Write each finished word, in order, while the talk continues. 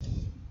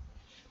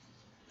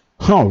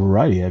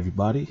Alrighty,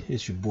 everybody,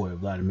 it's your boy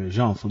Vladimir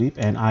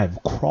Jean-Philippe, and I've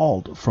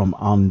crawled from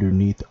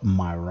underneath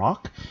my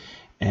rock.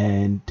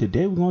 And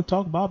today we're going to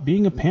talk about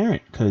being a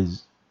parent,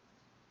 because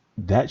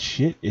that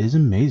shit is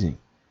amazing.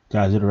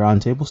 Guys, at the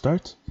round table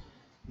starts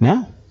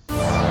now.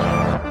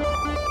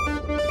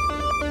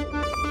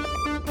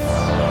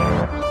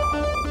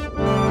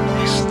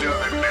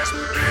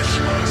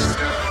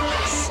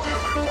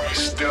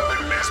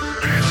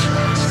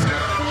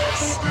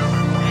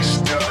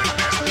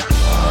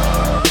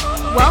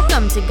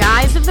 Welcome to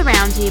Guys of the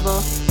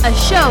Roundtable, a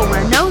show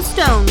where no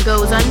stone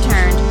goes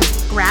unturned.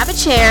 Grab a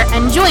chair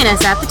and join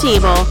us at the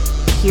table.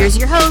 Here's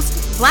your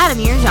host,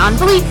 Vladimir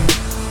Jean-Philippe.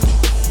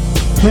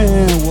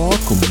 Hey,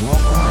 welcome.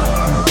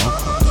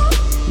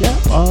 Yeah,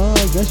 I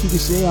guess you could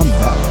say I'm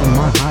back from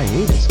my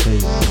hiatus,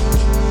 because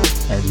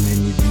as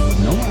many of you would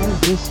know,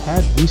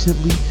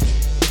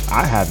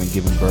 I haven't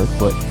given birth,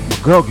 but my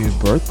girl gave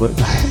birth, but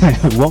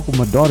I welcomed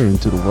my daughter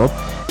into the world.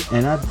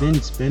 And I've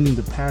been spending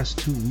the past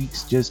 2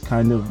 weeks just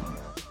kind of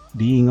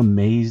being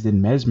amazed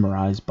and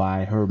mesmerized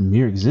by her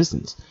mere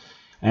existence.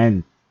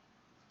 And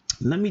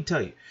let me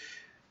tell you,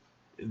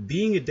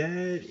 being a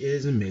dad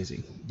is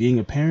amazing. Being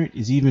a parent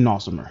is even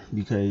awesomer,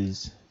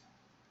 because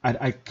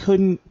I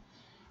can't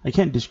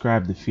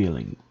describe the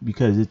feeling,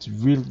 because it's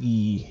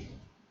really,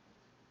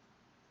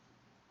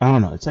 I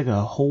don't know, it's like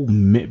a whole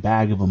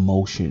bag of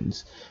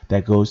emotions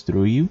that goes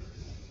through you.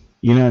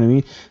 You know what I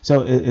mean?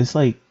 So it's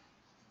like,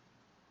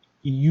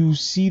 you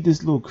see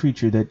this little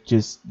creature that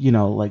just,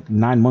 like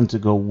 9 months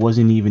ago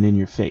wasn't even in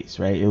your face,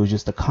 right? It was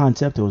just a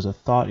concept. It was a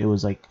thought. It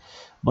was like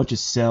a bunch of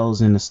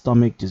cells in the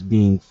stomach just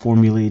being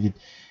formulated.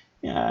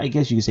 Yeah, I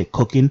guess you could say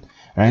cooking,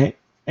 right?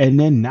 And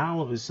then now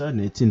all of a sudden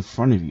it's in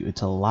front of you.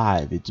 It's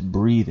alive. It's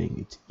breathing.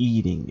 It's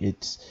eating.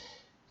 It's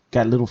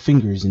got little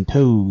fingers and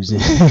toes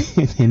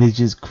and it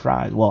just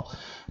cries. Well,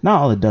 not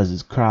all it does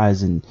is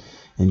cries and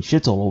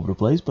shits all over the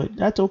place, but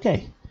that's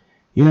okay.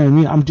 You know what I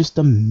mean? I'm just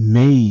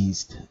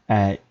amazed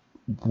at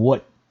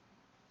what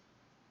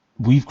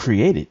we've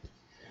created.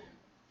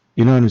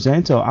 You know what I'm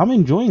saying? So I'm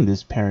enjoying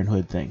this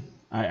parenthood thing.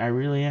 I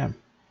really am.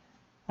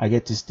 I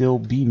get to still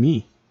be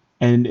me.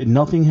 And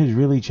nothing has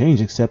really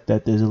changed except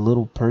that there's a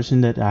little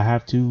person that I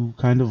have to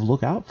kind of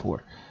look out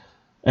for.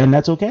 And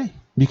that's okay,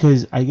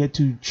 because I get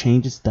to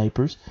change its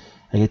diapers.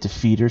 I get to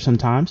feed her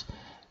sometimes.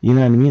 You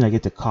know what I mean? I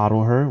get to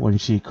coddle her when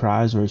she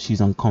cries or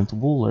she's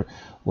uncomfortable or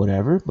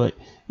whatever. But,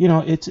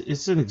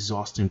 it's an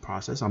exhausting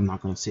process. I'm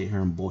not going to sit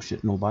here and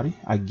bullshit nobody.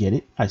 I get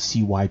it. I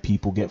see why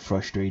people get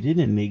frustrated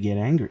and they get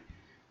angry.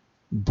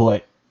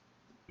 But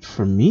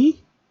for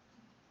me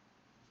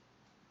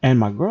and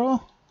my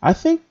girl, I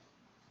think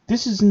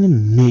this is an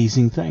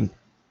amazing thing.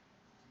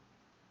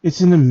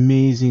 It's an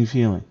amazing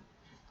feeling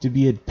to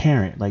be a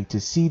parent, like to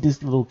see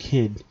this little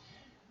kid.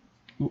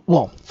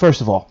 Well,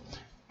 first of all,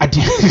 I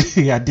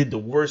did the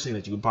worst thing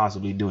that you could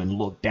possibly do and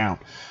look down.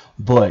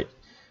 But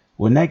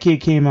when that kid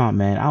came out,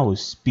 man, I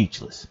was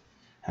speechless.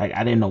 I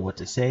didn't know what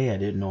to say. I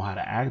didn't know how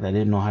to act. I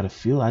didn't know how to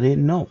feel. I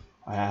didn't know.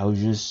 I was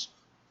just,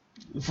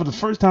 for the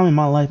first time in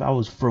my life, I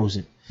was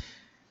frozen.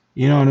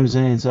 You know what I'm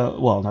saying? So,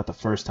 well, not the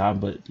first time,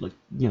 but like,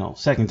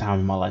 second time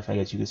in my life, I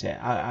guess you could say.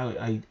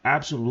 I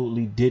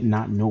absolutely did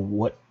not know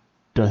what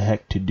the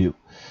heck to do.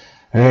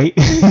 Right?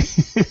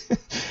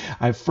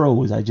 I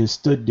froze. I just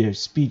stood there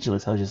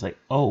speechless. I was just like,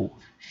 oh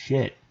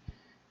shit.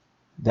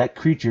 That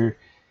creature,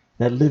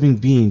 that living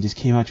being just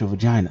came out your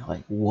vagina.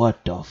 Like,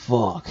 what the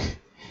fuck?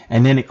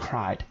 And then it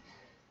cried.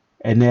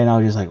 And then I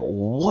was just like,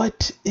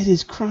 what? It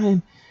is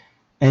crying.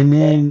 And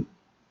then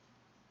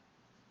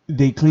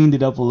they cleaned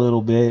it up a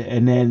little bit.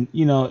 And then,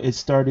 it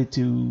started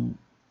to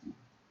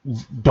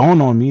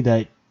dawn on me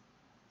that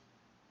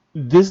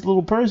this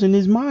little person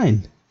is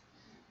mine.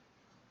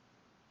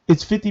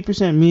 It's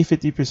 50% me,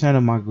 50%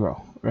 of my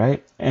girl,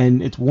 right?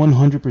 And it's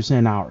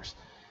 100% ours.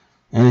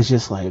 And it's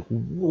just like,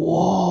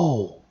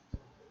 whoa,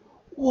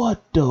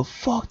 what the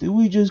fuck did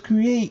we just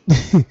create?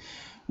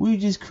 We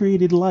just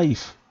created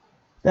life.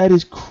 That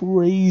is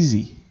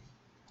crazy.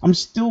 I'm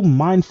still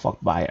mind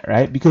fucked by it,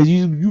 right? Because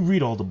you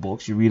read all the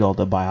books, you read all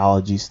the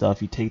biology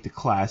stuff, you take the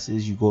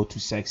classes, you go to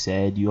sex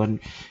ed, you know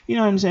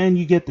what I'm saying?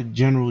 You get the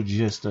general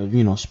gist of,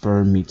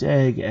 sperm meets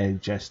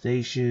egg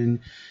gestation.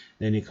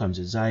 Then it comes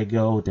a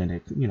zygote, then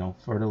it,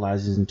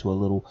 fertilizes into a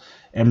little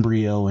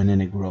embryo, and then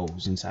it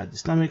grows inside the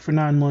stomach for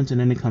 9 months, and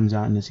then it comes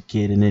out and it's a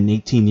kid, and then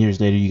 18 years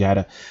later you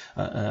got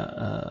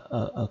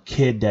a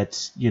kid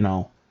that's,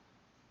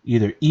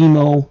 either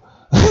emo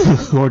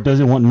or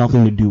doesn't want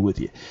nothing to do with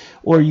you,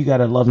 or you got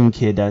a loving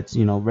kid that's,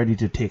 ready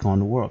to take on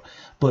the world.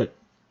 But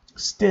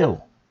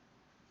still,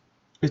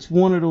 it's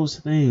one of those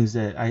things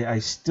that I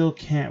still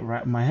can't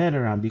wrap my head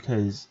around,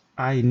 because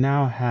I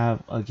now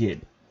have a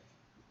kid.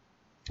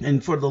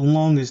 And for the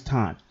longest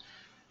time,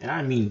 and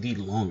I mean the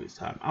longest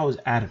time, I was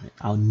adamant.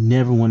 I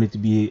never wanted to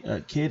be a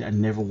kid. I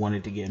never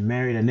wanted to get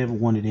married. I never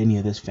wanted any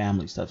of this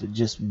family stuff. It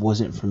just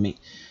wasn't for me.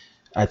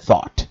 I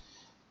thought.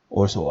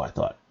 Or so I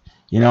thought.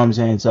 You know what I'm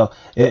saying? So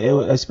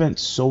I spent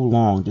so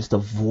long just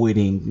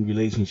avoiding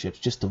relationships,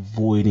 just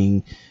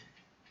avoiding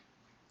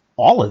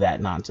all of that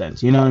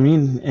nonsense. You know what I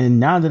mean? And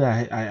now that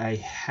I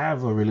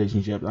have a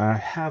relationship, I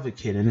have a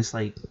kid, and it's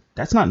like,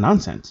 that's not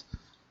nonsense.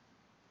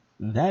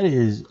 That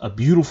is a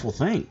beautiful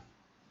thing.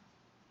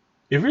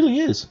 It really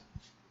is.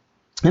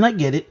 And I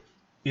get it.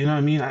 You know what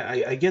I mean?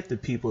 I get the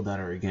people that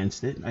are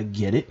against it. I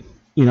get it.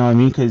 You know what I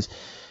mean? Because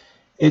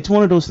it's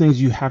one of those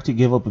things you have to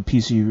give up a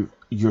piece of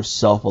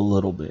yourself a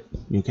little bit.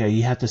 Okay?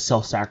 You have to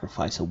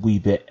self-sacrifice a wee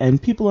bit.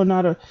 And people are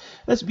not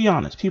let's be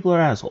honest, people are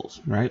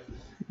assholes, right?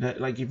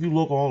 Like, if you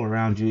look all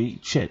around you,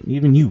 shit,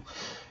 even you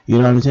know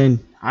what I'm saying?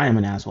 I am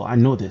an asshole. I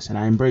know this and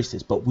I embrace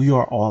this, but we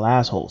are all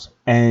assholes.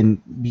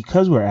 And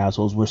because we're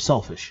assholes, we're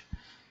selfish.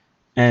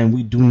 And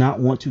we do not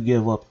want to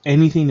give up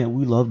anything that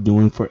we love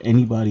doing for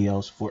anybody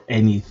else for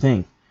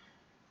anything.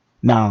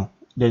 Now,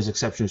 there's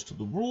exceptions to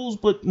the rules,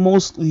 but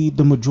mostly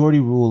the majority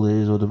rule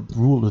is, or the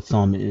rule of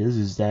thumb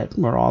is that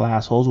we're all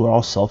assholes, we're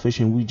all selfish,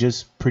 and we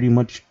just pretty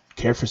much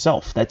care for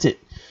self. That's it.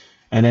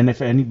 And then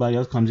if anybody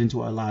else comes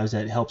into our lives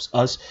that helps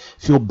us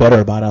feel better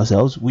about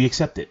ourselves, we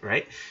accept it,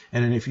 right?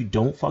 And then if you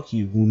don't, fuck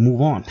you, we move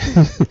on,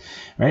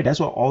 right? That's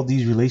why all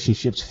these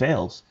relationships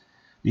fails,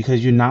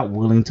 because you're not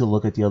willing to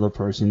look at the other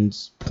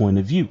person's point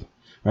of view,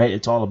 right?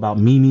 It's all about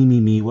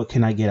me. What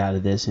can I get out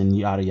of this? And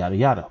yada, yada,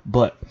 yada.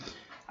 But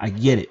I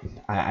get it.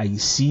 I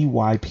see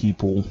why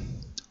people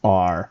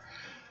are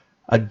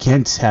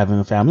against having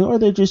a family, or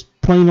they're just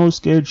plain old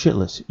scared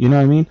shitless. You know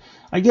what I mean?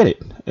 I get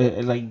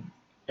it. Like,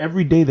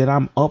 every day that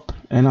I'm up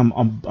and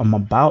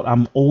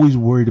I'm always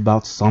worried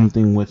about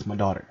something with my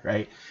daughter,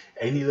 right?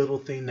 Any little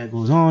thing that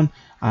goes on,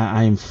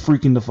 I am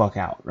freaking the fuck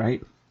out,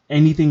 right?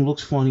 Anything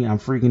looks funny, I'm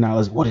freaking out.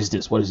 Like, what is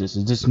this?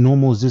 Is this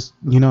normal? Is this,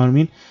 you know what I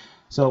mean?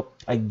 So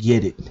I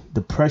get it.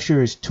 The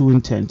pressure is too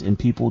intense and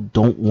people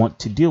don't want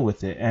to deal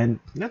with it. And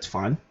that's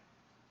fine.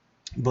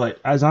 But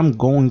as I'm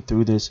going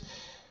through this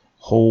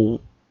whole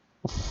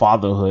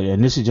fatherhood,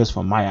 and this is just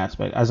from my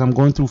aspect, as I'm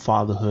going through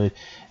fatherhood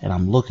and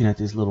I'm looking at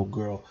this little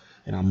girl,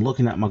 and I'm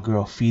looking at my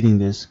girl feeding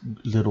this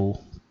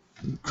little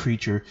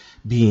creature,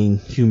 being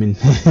human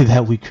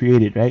that we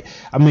created, right?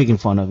 I'm making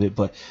fun of it,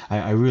 but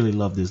I really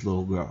love this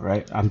little girl,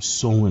 right? I'm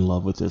so in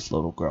love with this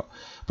little girl.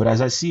 But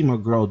as I see my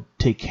girl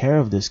take care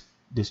of this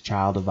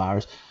child of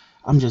ours,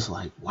 I'm just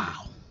like,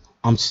 wow.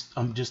 I'm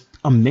just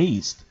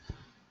amazed.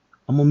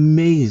 I'm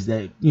amazed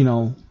that,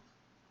 in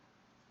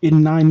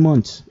 9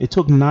 months, it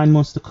took 9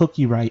 months to cook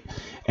you right,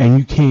 and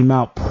you came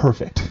out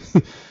perfect.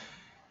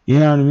 You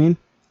know what I mean?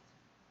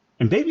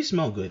 And babies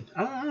smell good.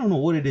 I don't know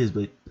what it is,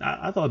 but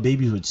I thought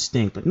babies would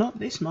stink. But no,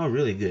 they smell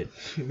really good.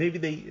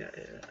 Maybe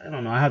I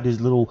don't know. I have this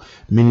little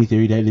mini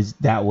theory that is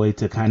that way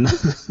to kind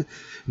of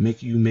make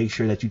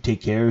sure that you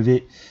take care of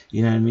it.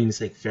 You know what I mean? It's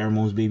like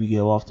pheromones baby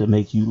go off to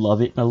make you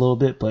love it a little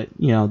bit. But,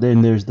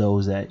 then there's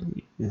those that,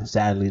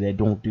 sadly, that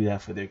don't do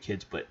that for their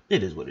kids. But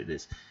it is what it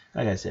is.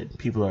 Like I said,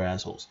 people are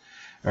assholes.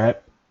 All right?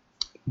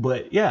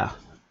 But, yeah,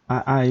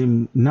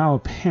 I'm now a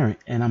parent,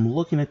 and I'm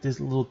looking at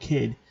this little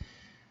kid.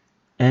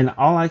 And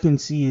all I can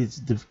see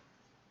is the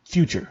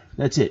future.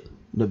 That's it.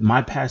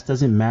 My past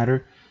doesn't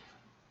matter.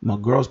 My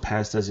girl's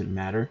past doesn't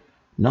matter.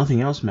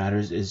 Nothing else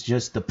matters. It's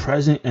just the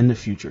present and the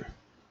future.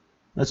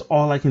 That's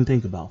all I can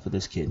think about for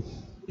this kid,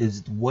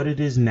 is what it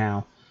is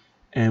now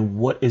and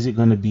what is it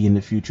going to be in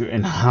the future,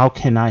 and how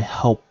can I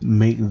help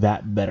make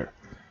that better.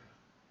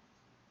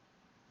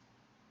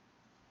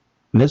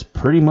 And that's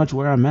pretty much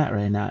where I'm at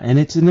right now. And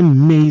it's an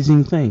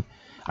amazing thing.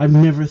 I've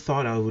never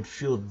thought I would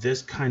feel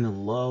this kind of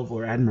love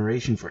or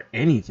admiration for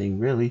anything,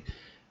 really,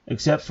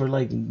 except for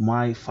like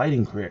my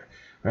fighting career,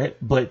 right?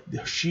 But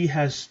she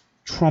has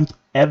trumped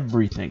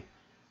everything.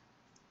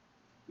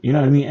 You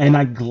know what I mean? And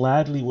I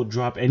gladly would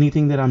drop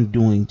anything that I'm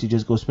doing to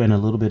just go spend a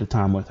little bit of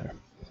time with her.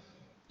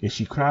 If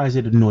she cries,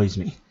 it annoys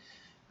me.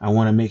 I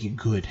want to make it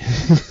good.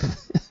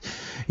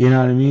 You know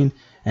what I mean?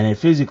 And it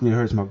physically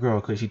hurts my girl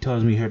because she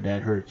tells me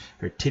that her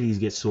titties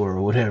get sore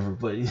or whatever.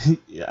 But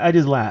I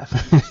just laugh.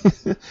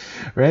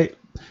 Right?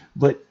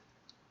 But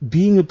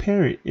being a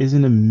parent is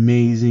an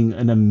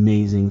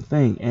amazing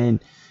thing. And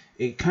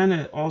it kind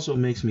of also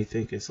makes me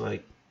think, it's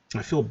like,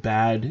 I feel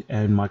bad,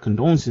 and my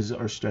condolences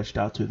are stretched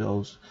out to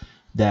those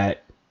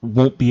that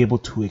won't be able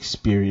to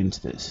experience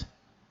this.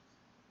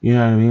 You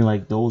know what I mean?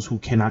 Like those who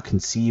cannot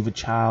conceive a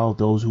child,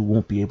 those who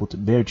won't be able to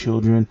bear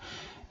children.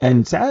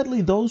 And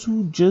sadly, those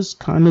who just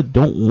kind of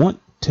don't want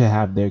to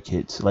have their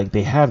kids. Like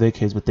they have their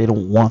kids, but they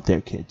don't want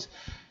their kids.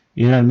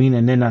 You know what I mean?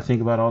 And then I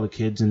think about all the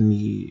kids in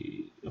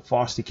the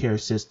foster care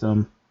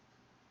system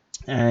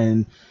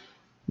and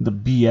the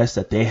BS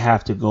that they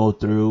have to go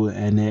through.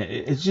 And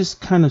it's just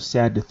kind of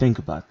sad to think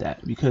about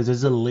that, because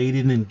as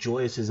elated and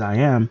joyous as I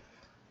am,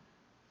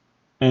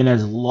 and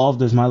as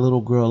loved as my little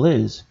girl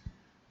is,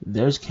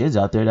 there's kids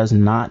out there that's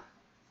not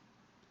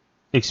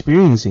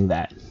experiencing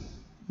that.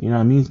 You know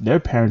what I mean? Their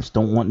parents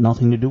don't want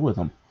nothing to do with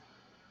them.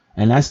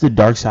 And that's the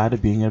dark side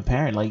of being a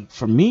parent. Like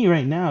for me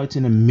right now, it's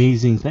an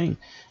amazing thing.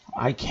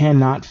 I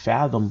cannot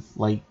fathom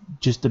like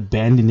just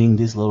abandoning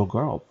this little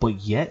girl.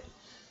 But yet,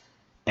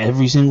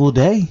 every single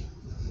day,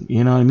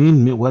 you know what I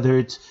mean? Whether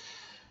it's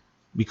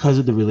because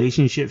of the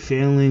relationship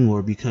failing,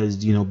 or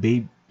because,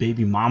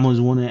 baby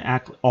mamas want to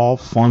act all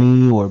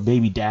funny, or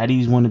baby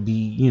daddies want to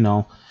be,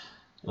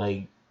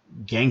 like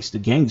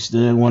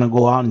gangsta and want to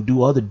go out and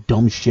do other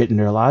dumb shit in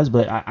their lives.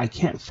 But I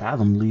can't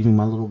fathom leaving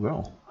my little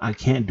girl. I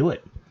can't do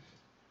it.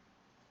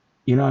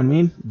 You know what I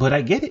mean? But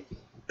I get it.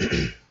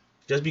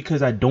 Just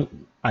because I don't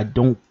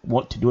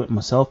want to do it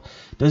myself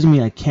doesn't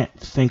mean I can't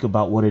think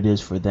about what it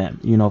is for them.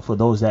 For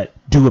those that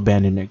do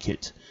abandon their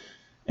kids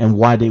and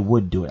why they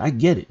would do it. I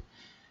get it.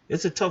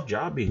 It's a tough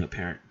job being a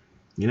parent.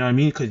 You know what I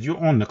mean? Because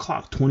you're on the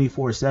clock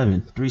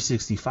 24/7,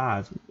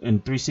 365,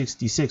 and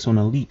 366 on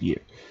a leap year.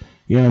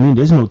 You know what I mean?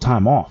 There's no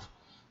time off.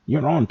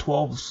 You're on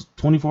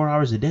 24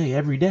 hours a day,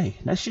 every day.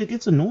 That shit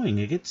gets annoying.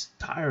 It gets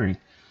tiring.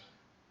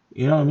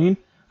 You know what I mean?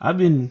 I've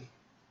been,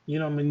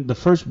 the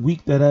first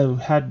week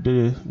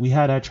that we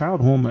had our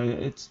child home,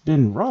 it's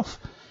been rough.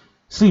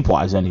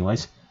 Sleep-wise,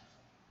 anyways.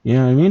 You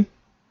know what I mean?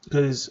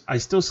 Because I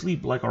still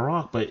sleep like a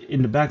rock, but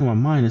in the back of my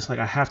mind, it's like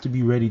I have to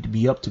be ready to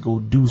be up to go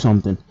do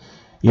something.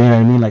 You know what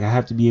I mean? Like I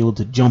have to be able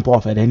to jump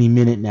off at any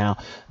minute now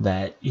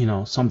that,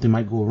 something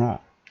might go wrong.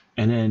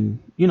 And then,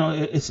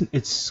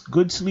 it's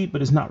good sleep,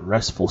 but it's not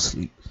restful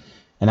sleep.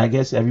 And I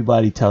guess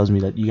everybody tells me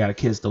that you got to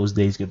kiss those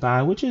days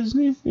goodbye, which is,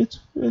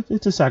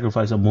 it's a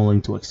sacrifice I'm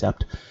willing to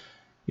accept.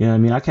 You know what I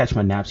mean? I catch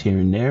my naps here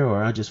and there,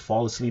 or I just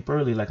fall asleep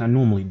early like I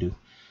normally do.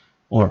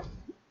 Or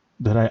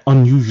that I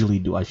unusually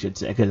do, I should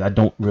say, because I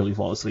don't really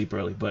fall asleep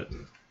early. But,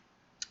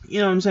 you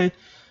know what I'm saying?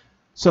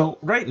 So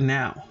right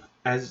now,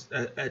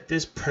 at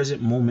this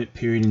present moment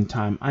period in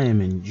time, I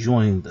am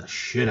enjoying the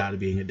shit out of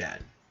being a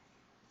dad.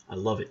 I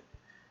love it.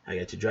 I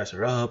get to dress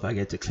her up. I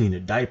get to clean her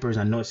diapers.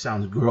 I know it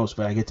sounds gross,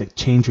 but I get to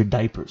change her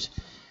diapers.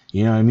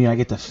 You know what I mean? I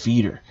get to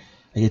feed her.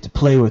 I get to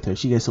play with her.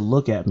 She gets to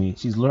look at me.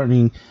 She's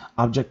learning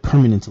object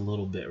permanence a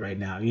little bit right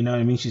now. You know what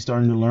I mean? She's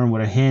starting to learn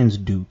what her hands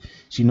do.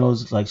 She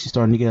knows, like, she's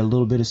starting to get a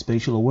little bit of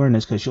spatial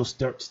awareness because she'll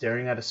start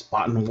staring at a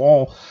spot in the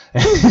wall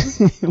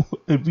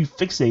and be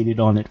fixated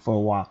on it for a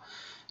while.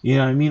 You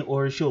know what I mean?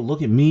 Or she'll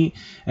look at me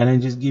and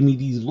then just give me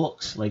these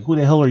looks. Like, who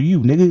the hell are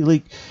you, nigga?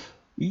 Like,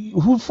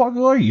 who the fuck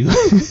are you?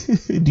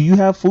 Do you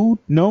have food?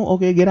 No?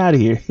 Okay, get out of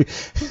here.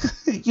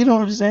 You know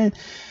what I'm saying?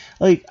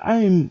 Like,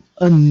 I'm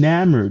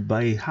enamored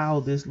by how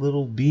this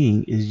little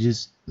being is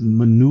just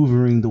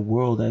maneuvering the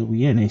world that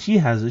we in. And she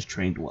has us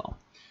trained well.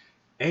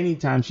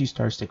 Anytime she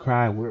starts to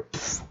cry, we're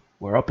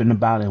up and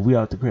about and we're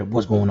out the crib.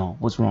 What's going on?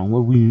 What's wrong?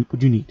 What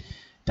you need?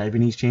 Diaper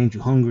needs change?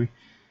 You hungry?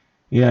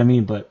 You know what I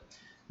mean? But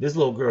this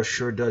little girl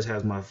sure does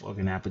have my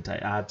fucking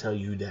appetite. I'll tell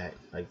you that.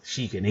 Like,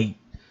 she can eat.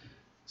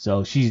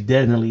 So she's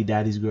definitely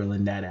daddy's girl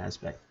in that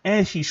aspect.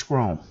 And she's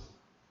strong.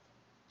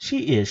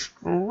 She is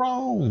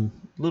strong,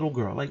 little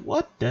girl. Like,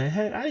 what the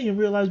heck? I didn't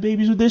realize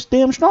babies were this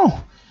damn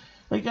strong.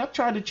 Like, I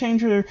tried to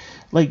change her,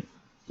 like,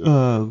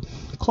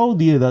 clothes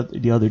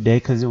the other day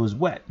because it was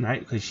wet, right?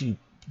 Because she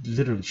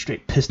literally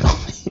straight pissed on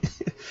me,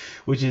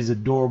 which is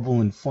adorable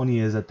and funny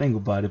as I think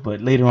about it.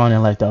 But later on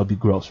in life, that would be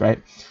gross, right?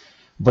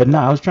 But no,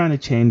 I was trying to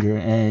change her,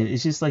 and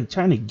it's just like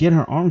trying to get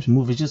her arms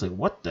moved. It's just like,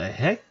 what the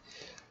heck?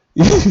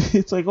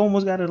 It's like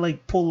almost got to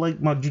like pull like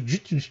my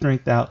jujitsu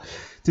strength out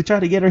to try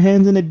to get her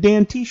hands in a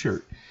damn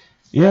t-shirt.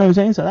 You know what I'm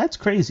saying? So that's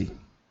crazy.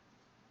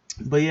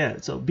 But yeah,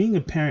 so being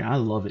a parent, I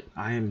love it.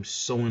 I am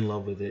so in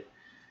love with it.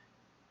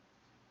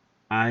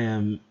 I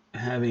am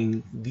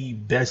having the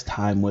best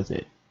time with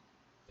it.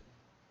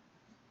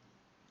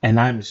 And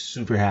I'm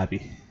super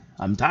happy.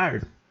 I'm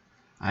tired.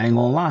 I ain't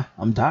gonna lie.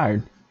 I'm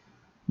tired.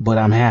 But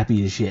I'm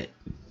happy as shit.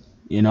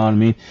 You know what I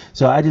mean?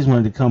 So I just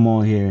wanted to come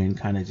on here and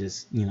kind of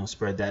just,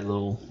 spread that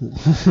little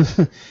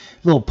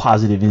little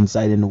positive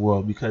insight in the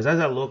world. Because as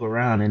I look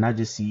around and I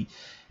just see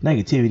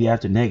negativity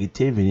after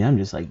negativity, I'm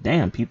just like,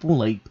 damn, people,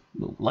 like,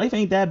 life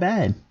ain't that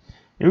bad.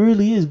 It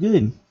really is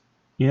good.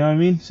 You know what I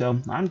mean?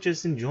 So I'm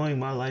just enjoying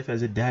my life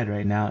as a dad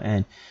right now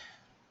and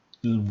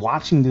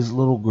watching this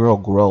little girl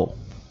grow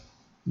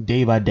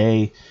day by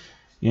day.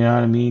 You know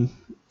what I mean?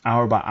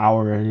 Hour by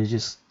hour. And it's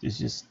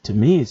just, to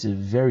me, it's a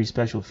very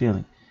special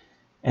feeling.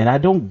 And I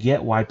don't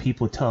get why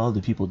people tell other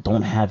people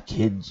don't have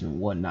kids and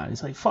whatnot.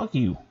 It's like, fuck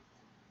you.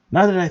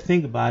 Now that I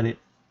think about it,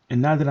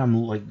 and now that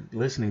I'm like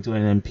listening to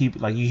it, and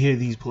people, like, you hear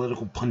these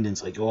political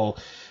pundits like, oh,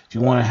 if you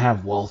want to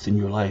have wealth in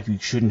your life, you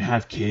shouldn't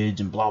have kids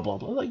and blah, blah,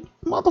 blah. Like,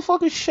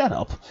 motherfucker, shut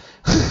up.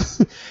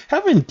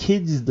 Having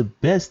kids is the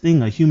best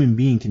thing a human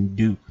being can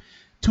do.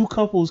 Two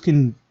couples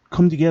can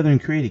come together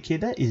and create a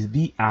kid. That is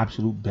the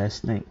absolute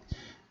best thing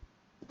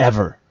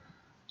ever.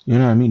 You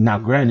know what I mean? Now,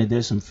 granted,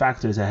 there's some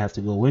factors that have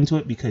to go into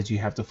it because you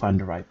have to find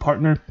the right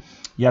partner.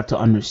 You have to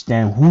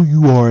understand who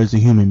you are as a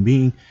human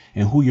being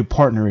and who your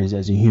partner is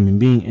as a human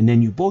being. And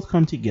then you both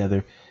come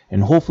together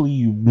and hopefully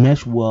you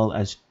mesh well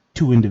as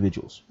two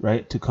individuals,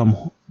 right? To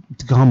come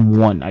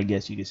one, I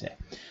guess you could say,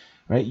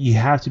 right? You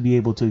have to be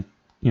able to,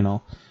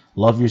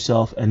 love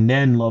yourself and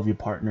then love your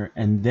partner.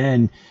 And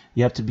then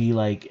you have to be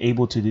like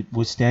able to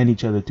withstand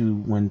each other through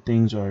when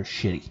things are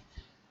shitty,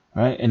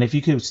 right? And if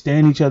you can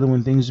stand each other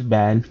when things are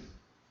bad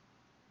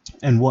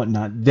and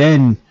whatnot,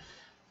 then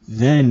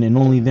and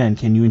only then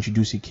can you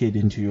introduce a kid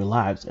into your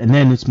lives, and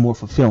then it's more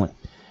fulfilling.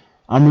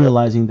 I'm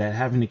realizing that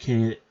having a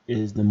kid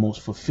is the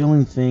most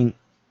fulfilling thing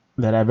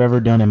that I've ever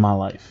done in my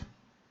life.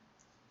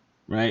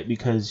 Right?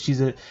 Because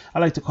I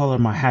like to call her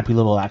my happy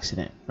little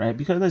accident, right?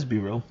 Because let's be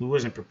real, we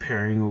wasn't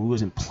preparing or we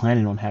wasn't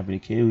planning on having a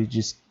kid. We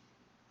just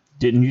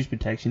didn't use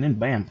protection and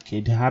bam, the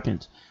kid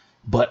happens.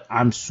 But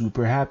I'm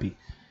super happy.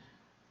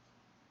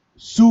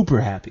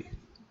 Super happy.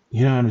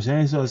 You know what I'm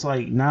saying? So it's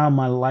like now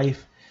my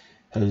life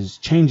has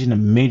changed in a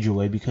major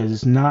way because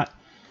it's not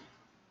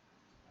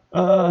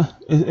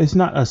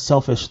a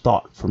selfish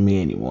thought for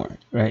me anymore,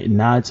 right?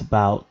 Now it's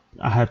about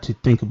I have to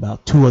think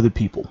about two other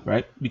people,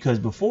 right? Because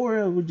before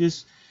it would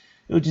just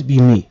be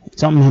me. If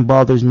something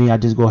bothers me, I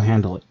just go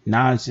handle it.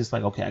 Now it's just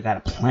like, okay, I got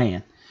a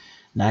plan.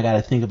 Now I got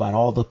to think about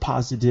all the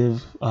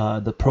positive,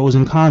 the pros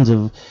and cons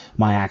of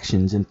my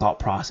actions and thought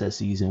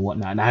processes and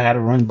whatnot. Now I got to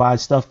run by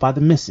stuff by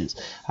the missus.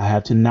 I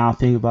have to now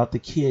think about the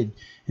kid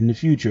in the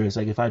future. It's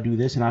like, if I do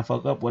this and I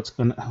fuck up,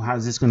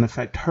 how's this going to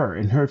affect her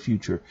in her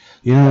future?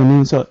 You know what I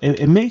mean? So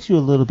it makes you a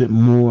little bit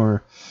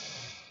more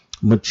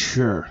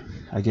mature,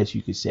 I guess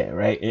you could say,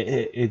 right?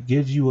 It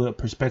gives you a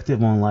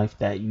perspective on life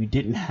that you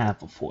didn't have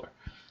before.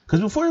 Because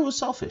before it was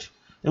selfish.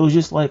 It was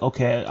just like,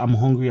 okay, I'm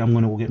hungry, I'm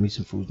going to go get me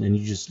some food. And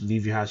you just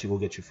leave your house, you go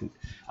get your food.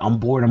 I'm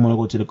bored, I'm going to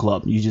go to the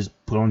club. You just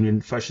put on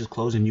your freshest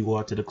clothes and you go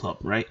out to the club,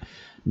 right?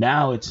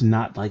 Now it's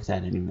not like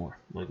that anymore.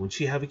 Like when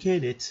she have a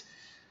kid, it's,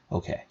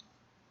 okay,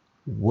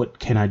 what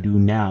can I do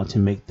now to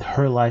make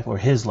her life or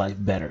his life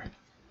better?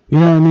 You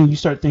know what I mean? You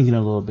start thinking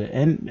a little bit.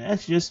 And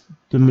that's just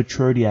the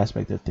maturity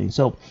aspect of things.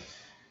 So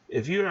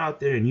if you're out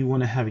there and you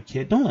want to have a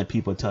kid, don't let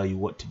people tell you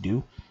what to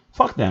do.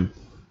 Fuck them.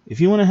 If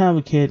you want to have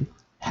a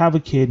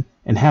kid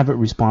and have it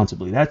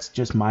responsibly. That's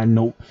just my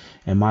note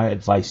and my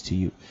advice to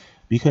you.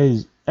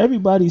 Because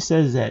everybody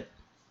says that,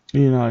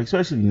 you know,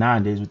 especially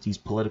nowadays with these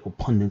political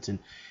pundits and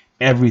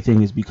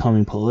everything is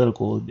becoming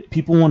political,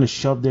 people want to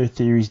shove their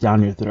theories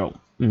down your throat.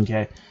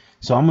 Okay?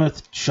 So I'm going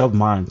to shove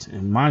mine.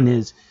 And mine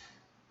is,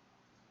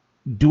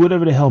 do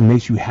whatever the hell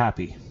makes you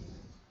happy.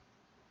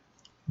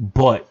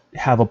 But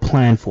have a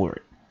plan for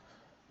it.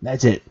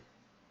 That's it.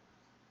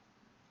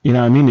 You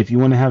know what I mean? If you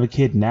want to have a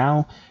kid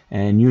now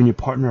and you and your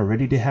partner are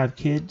ready to have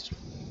kids,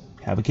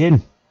 have a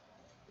kid.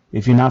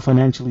 If you're not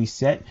financially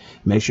set,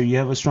 make sure you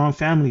have a strong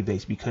family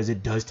base because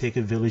it does take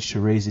a village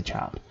to raise a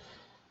child.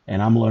 And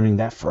I'm learning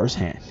that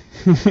firsthand.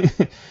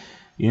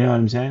 You know what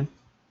I'm saying?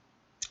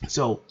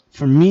 So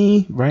for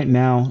me right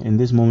now in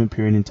this moment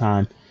period in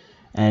time,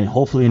 and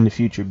hopefully in the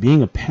future,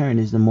 being a parent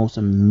is the most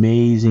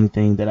amazing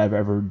thing that I've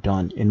ever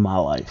done in my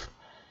life.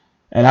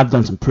 And I've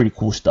done some pretty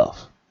cool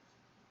stuff.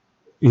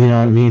 You know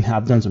what I mean?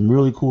 I've done some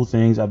really cool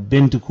things. I've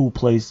been to cool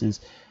places,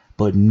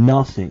 but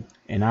nothing,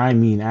 and I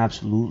mean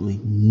absolutely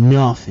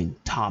nothing,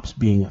 tops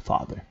being a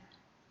father.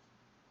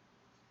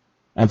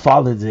 And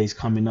Father's Day is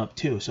coming up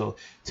too. So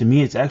to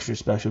me, it's extra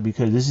special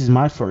because this is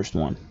my first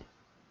one.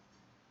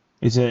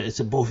 It's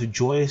a both a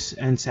joyous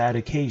and sad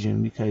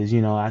occasion because,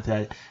 you know,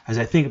 as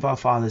I think about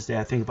Father's Day,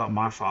 I think about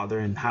my father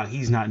and how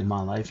he's not in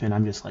my life. And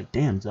I'm just like,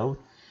 damn, Zoe,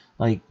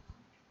 like,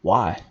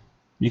 why?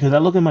 Because I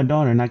look at my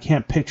daughter and I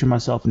can't picture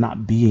myself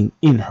not being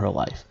in her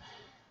life.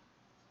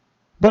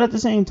 But at the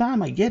same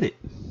time, I get it.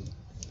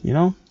 You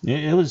know,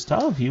 it was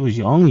tough. He was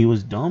young, he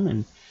was dumb,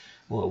 and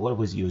well, what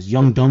was he? He was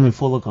young, dumb, and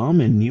full of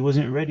gum, and he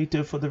wasn't ready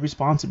for the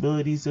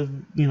responsibilities of,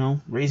 you know,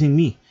 raising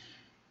me.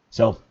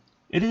 So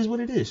it is what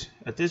it is.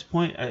 At this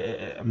point,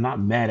 I'm not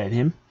mad at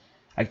him.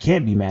 I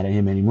can't be mad at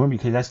him anymore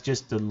because that's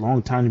just a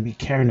long time to be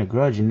carrying a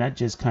grudge, and that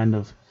just kind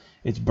of,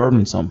 it's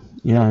burdensome.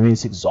 You know what I mean?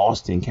 It's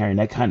exhausting carrying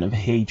that kind of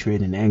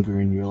hatred and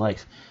anger in your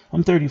life.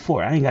 I'm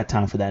 34. I ain't got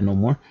time for that no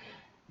more.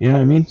 You know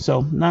what I mean?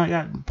 So now I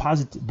got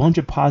bunch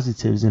of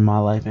positives in my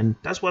life, and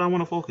that's what I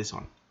want to focus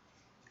on.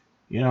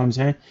 You know what I'm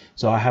saying?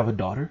 So I have a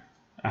daughter.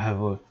 I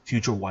have a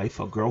future wife,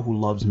 a girl who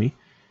loves me,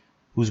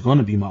 who's going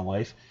to be my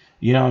wife.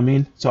 You know what I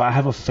mean? So I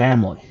have a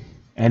family.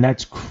 And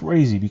that's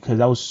crazy because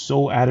I was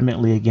so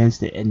adamantly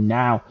against it. And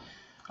now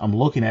I'm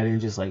looking at it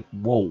and just like,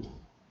 whoa,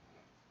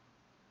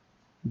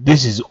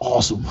 this is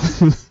awesome.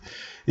 This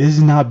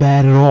is not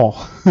bad at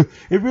all.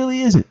 It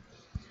really isn't.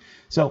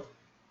 So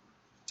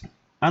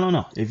I don't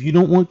know. If you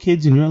don't want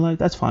kids in your life,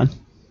 that's fine.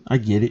 I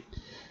get it.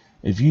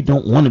 If you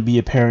don't want to be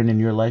a parent in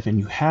your life and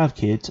you have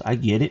kids, I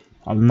get it.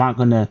 I'm not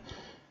gonna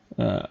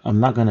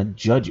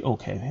judge.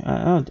 Okay,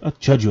 I'll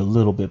judge you a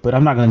little bit, but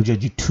I'm not gonna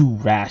judge you too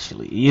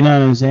rashly. You know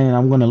what I'm saying?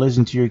 I'm gonna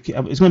listen to your.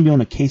 It's gonna be on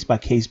a case by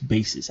case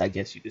basis, I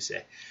guess you could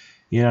say.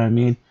 You know what I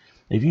mean?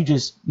 If you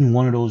just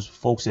one of those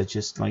folks that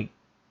just like,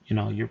 you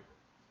know, you're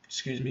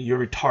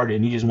retarded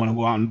and you just want to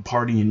go out and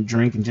party and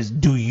drink and just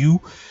do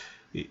you,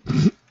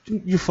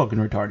 you're fucking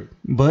retarded.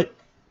 But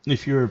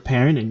if you're a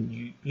parent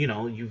and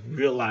you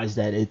realize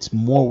that it's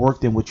more work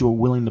than what you're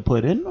willing to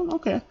put in,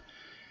 okay,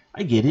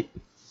 I get it.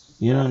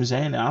 You know what I'm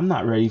saying? I'm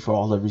not ready for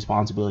all the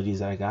responsibilities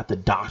that I got, the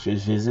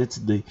doctor's visits,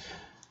 the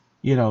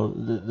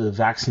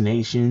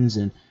vaccinations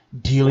and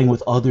dealing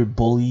with other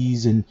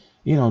bullies and,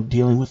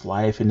 dealing with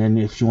life. And then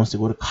if she wants to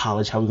go to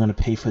college, how are we going to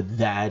pay for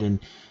that? And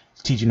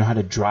teaching her how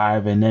to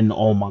drive. And then,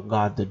 oh my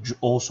God, the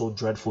also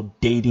dreadful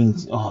dating.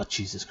 Oh,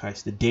 Jesus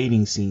Christ, the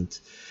dating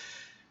scenes.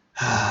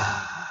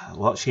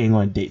 Well, she ain't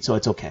going to date, so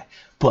it's okay.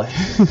 But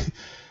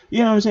You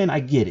know what I'm saying? I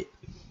get it.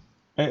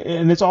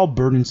 And it's all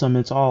burdensome.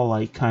 It's all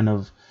like kind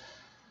of,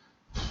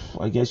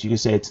 I guess you could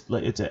say it's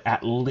an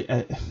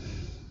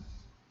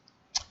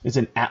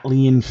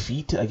Atlian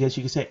feat. I guess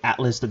you could say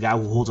Atlas, the guy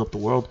who holds up the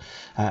world.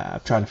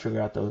 I'm trying to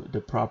figure out the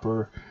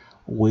proper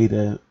way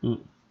to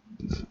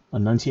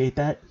enunciate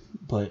that,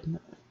 but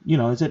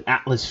it's an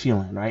Atlas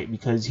feeling, right?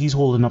 Because he's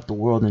holding up the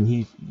world, and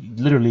he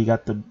literally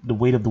got the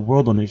weight of the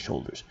world on his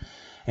shoulders.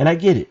 And I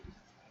get it.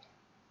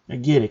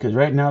 Because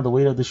right now the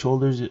weight of the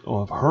shoulders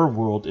of her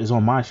world is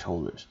on my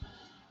shoulders.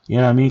 You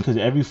know what I mean? Because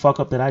every fuck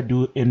up that I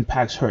do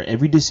impacts her.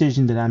 Every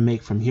decision that I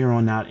make from here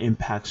on out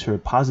impacts her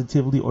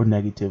positively or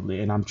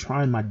negatively. And I'm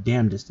trying my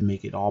damnedest to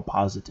make it all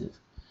positive.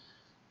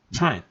 I'm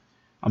trying.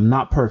 I'm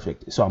not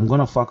perfect. So I'm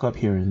going to fuck up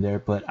here and there.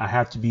 But I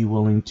have to be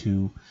willing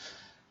to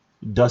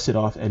dust it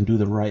off and do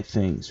the right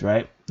things,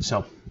 right?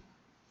 So,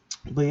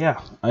 but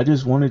yeah, I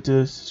just wanted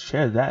to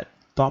share that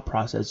thought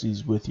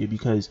processes with you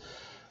because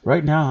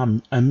right now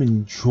I'm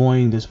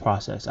enjoying this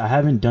process. I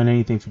haven't done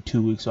anything for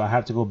 2 weeks, so I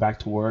have to go back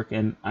to work,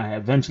 and I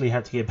eventually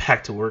have to get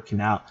back to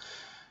working out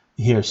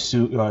here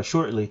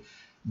shortly.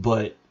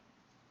 But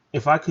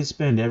if I could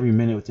spend every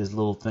minute with this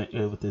little thing,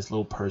 with this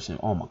little person,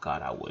 oh my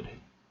God, I would.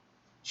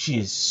 She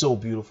is so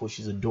beautiful.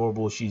 She's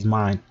adorable. She's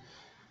mine.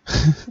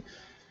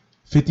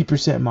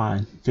 50%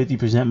 mine,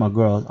 50% my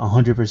girl,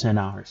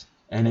 100% ours.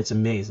 And it's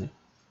amazing.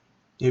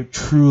 It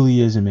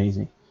truly is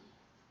amazing.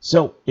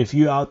 So if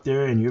you're out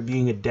there and you're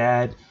being a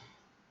dad,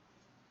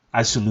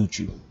 I salute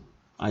you.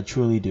 I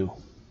truly do.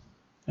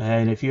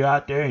 And if you're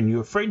out there and you're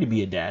afraid to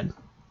be a dad,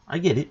 I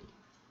get it.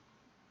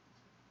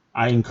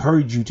 I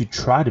encourage you to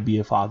try to be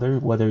a father,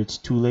 whether it's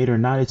too late or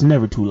not. It's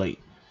never too late.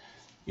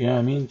 You know what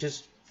I mean?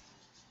 Just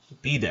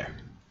be there.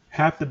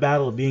 Half the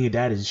battle of being a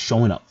dad is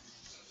showing up.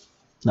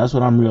 That's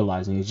what I'm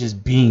realizing. It's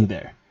just being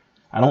there.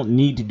 I don't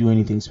need to do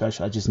anything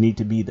special. I just need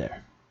to be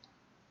there.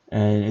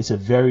 And it's a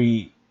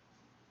very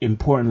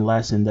important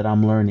lesson that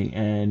I'm learning.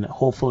 And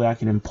hopefully I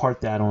can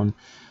impart that on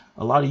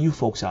a lot of you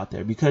folks out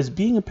there. Because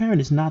being a parent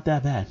is not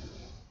that bad.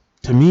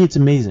 To me, it's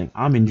amazing.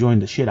 I'm enjoying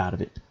the shit out of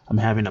it. I'm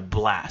having a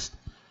blast.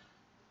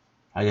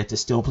 I get to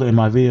still play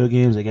my video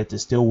games. I get to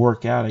still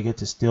work out. I get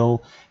to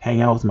still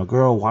hang out with my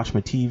girl, watch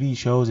my TV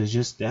shows. It's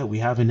just that we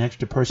have an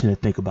extra person to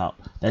think about.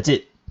 That's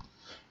it.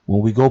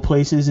 When we go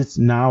places, it's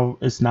now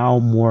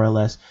more or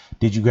less,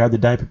 did you grab the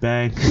diaper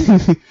bag?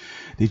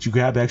 Did you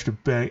grab extra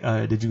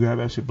did you grab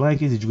extra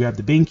blankets? Did you grab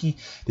the binky?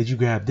 Did you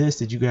grab this?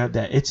 Did you grab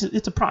that? It's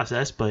a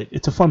process, but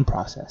it's a fun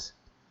process.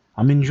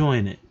 I'm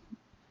enjoying it.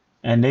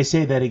 And they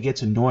say that it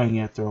gets annoying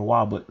after a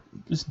while, but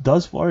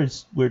thus far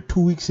we're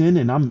 2 weeks in,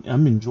 and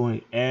I'm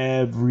enjoying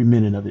every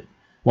minute of it.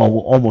 Well,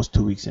 we're almost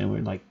 2 weeks in.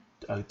 We're like,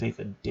 I think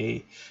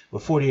we're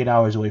 48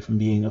 hours away from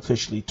being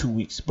officially 2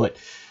 weeks, but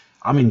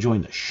I'm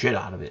enjoying the shit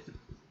out of it.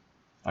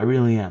 I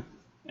really am.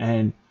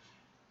 And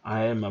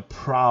I am a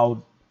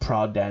proud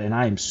dad. And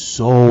I am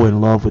so in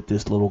love with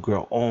this little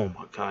girl. Oh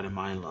my God, am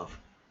I in love?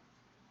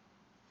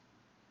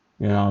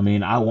 You know what I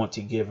mean? I want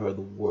to give her the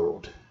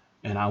world.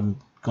 And I'm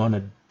going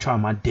to try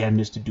my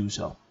damnedest to do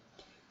so.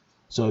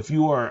 So if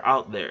you are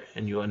out there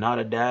and you are not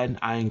a dad,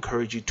 I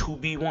encourage you to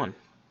be one.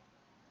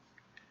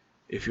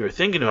 If you're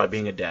thinking about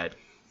being a dad,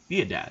 be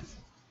a dad.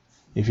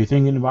 If you're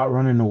thinking about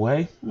running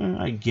away,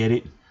 I get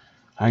it.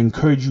 I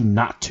encourage you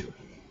not to.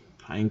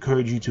 I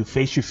encourage you to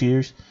face your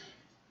fears,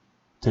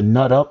 to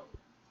nut up,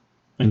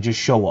 and just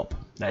show up.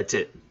 That's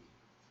it.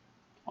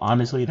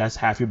 Honestly, that's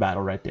half your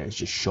battle right there. It's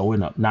just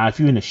showing up. Now, if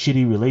you're in a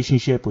shitty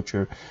relationship with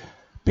your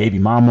baby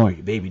mama or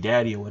your baby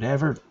daddy or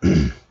whatever,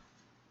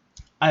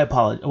 I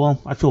apologize.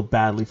 Well, I feel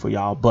badly for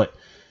y'all, but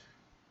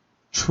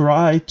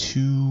try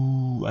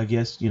to, I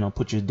guess,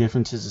 put your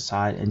differences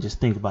aside and just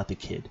think about the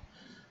kid.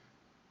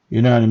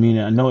 You know what I mean?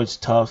 I know it's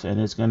tough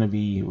and it's gonna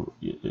be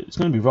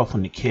rough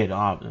on the kid,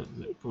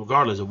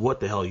 regardless of what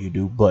the hell you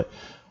do. But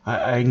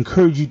I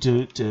encourage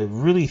you to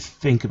really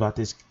think about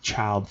this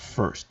child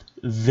first.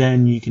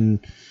 Then you can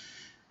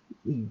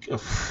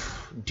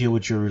deal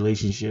with your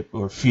relationship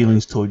or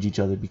feelings towards each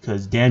other.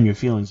 Because damn your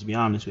feelings, to be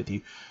honest with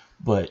you.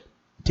 But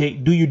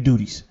do your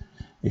duties.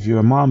 If you're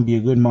a mom, be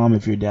a good mom.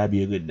 If you're a dad,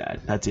 be a good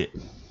dad. That's it.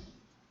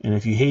 And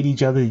if you hate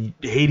each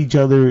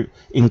other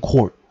in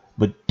court,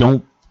 but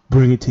don't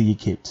bring it to your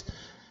kids.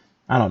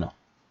 I don't know.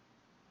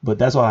 But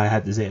that's all I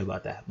had to say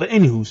about that. But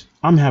anywho's,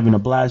 I'm having a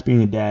blast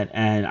being a dad,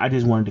 and I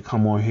just wanted to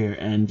come on here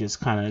and just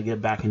kind of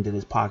get back into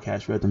this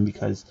podcast rhythm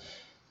because,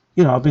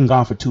 I've been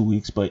gone for 2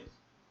 weeks, but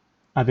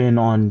I've been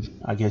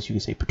on, I guess you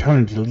could say,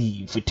 paternity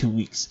leave for 2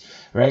 weeks,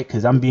 right?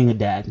 Because I'm being a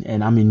dad,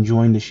 and I'm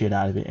enjoying the shit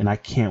out of it, and I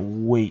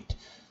can't wait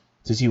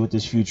to see what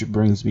this future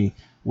brings me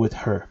with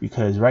her,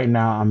 because right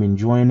now I'm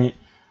enjoying it,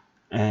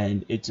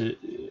 and it's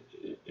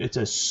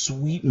a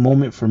sweet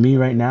moment for me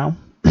right now.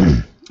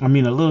 I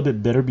mean, a little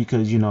bit bitter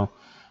because,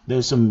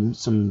 there's some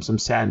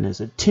sadness,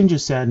 a tinge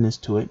of sadness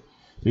to it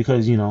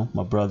because,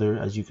 my brother,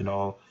 as you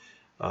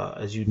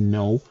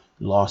know,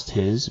 lost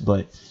his.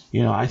 But,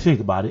 I think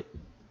about it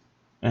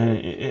and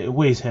it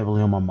weighs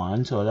heavily on my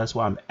mind. So that's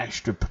why I'm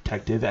extra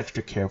protective,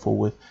 extra careful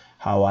with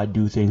how I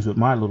do things with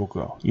my little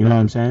girl. You know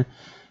what I'm saying?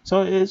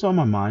 So it's on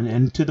my mind.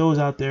 And to those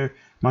out there,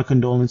 my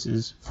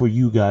condolences for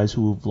you guys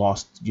who have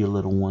lost your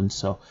little ones.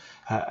 So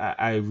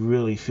I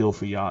really feel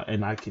for y'all,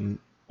 and I can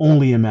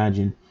only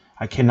imagine.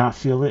 I cannot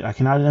feel it. I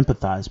cannot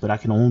empathize, but I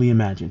can only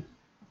imagine.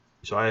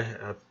 So I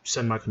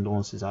send my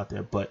condolences out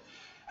there. But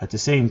at the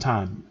same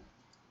time,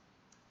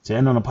 to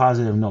end on a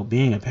positive note,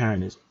 being a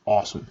parent is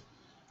awesome.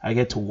 I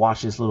get to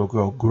watch this little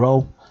girl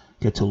grow,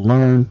 get to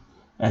learn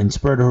and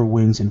spread her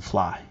wings and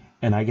fly.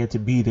 And I get to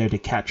be there to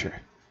catch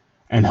her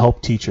and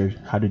help teach her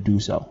how to do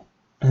so.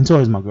 And so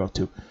is my girl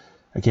too.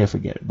 I can't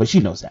forget it, but she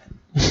knows that.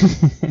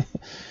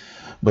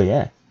 But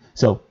yeah,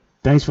 so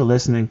thanks for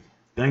listening.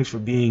 Thanks for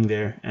being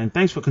there. And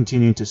thanks for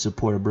continuing to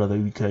support a brother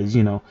because,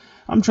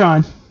 I'm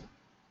trying.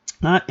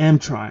 I am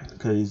trying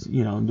because,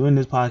 doing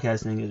this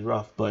podcast thing is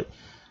rough. But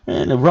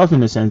and rough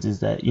in the sense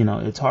is that,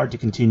 it's hard to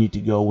continue to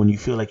go when you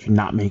feel like you're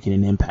not making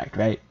an impact,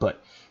 right?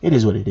 But it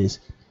is what it is.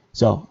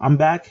 So I'm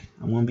back.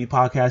 I'm going to be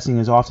podcasting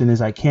as often as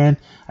I can.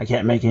 I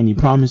can't make any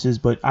promises,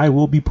 but I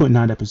will be putting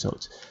out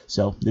episodes.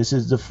 So this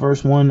is the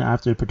first one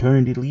after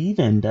paternity leave.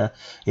 And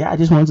I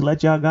just wanted to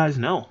let y'all guys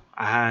know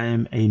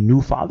I'm a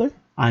new father.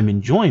 I'm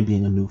enjoying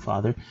being a new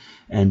father.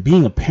 And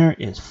being a parent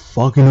is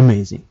fucking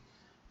amazing.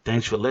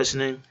 Thanks for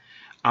listening.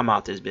 I'm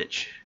out this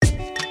bitch.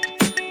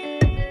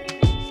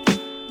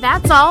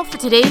 That's all for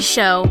today's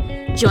show.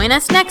 Join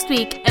us next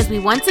week as we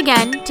once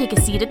again take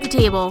a seat at the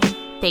table.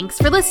 Thanks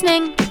for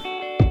listening.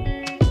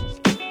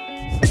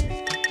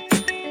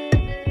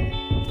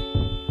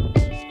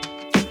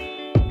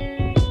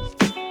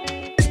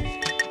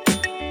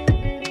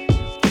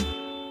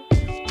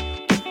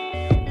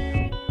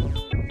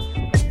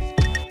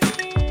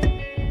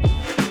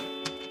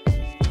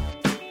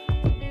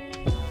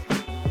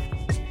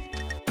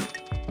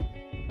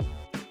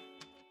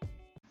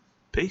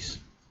 Peace.